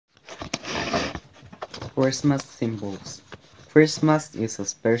Christmas symbols. Christmas is a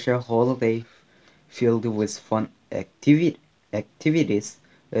special holiday filled with fun activities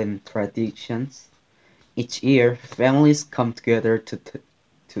and traditions. Each year, families come together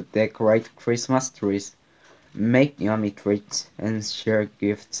to decorate Christmas trees, make yummy treats, and share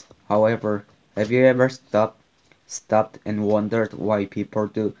gifts. However, have you ever stopped and wondered why people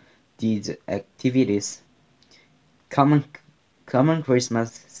do these activities? Common common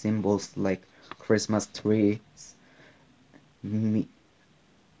Christmas symbols like Christmas trees, mi-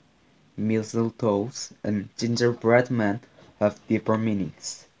 mistletoes, and gingerbread men have deeper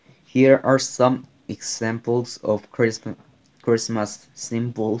meanings. Here are some examples of Christmas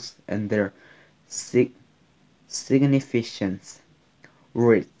symbols and their sig- significance.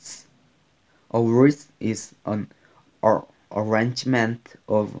 Wreaths. A wreath is an arrangement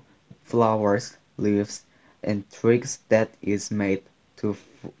of flowers, leaves, and twigs that is made to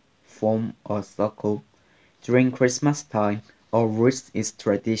form a circle. During Christmas time, a wreath is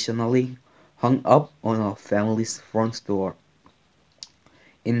traditionally hung up on a family's front door.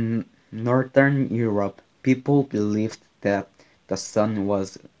 In Northern Europe, people believed that the sun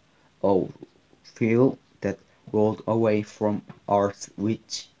was a wheel that rolled away from Earth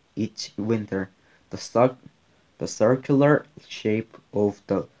each winter. The, cir- the circular shape of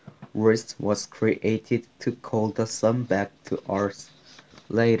the wreath was created to call the sun back to Earth.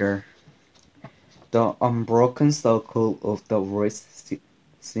 Later, the unbroken circle of the wreath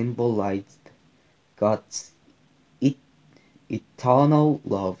symbolized God's e- eternal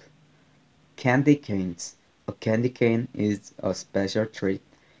love. Candy canes. A candy cane is a special treat.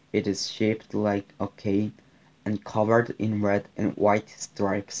 It is shaped like a cane and covered in red and white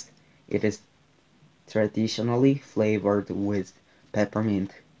stripes. It is traditionally flavored with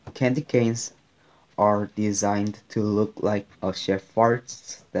peppermint. Candy canes are designed to look like a shepherd's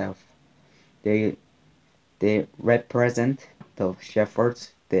staff. They, they represent the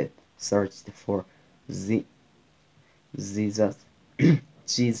shepherds that searched for Jesus,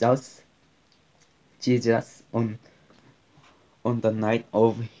 Jesus, Jesus on the night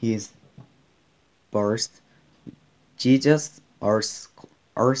of his birth. Jesus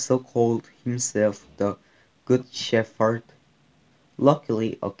also called himself the Good Shepherd.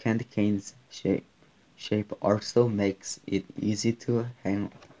 Luckily, a candy cane's shape also makes it easy to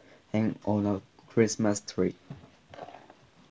hang on a Christmas tree.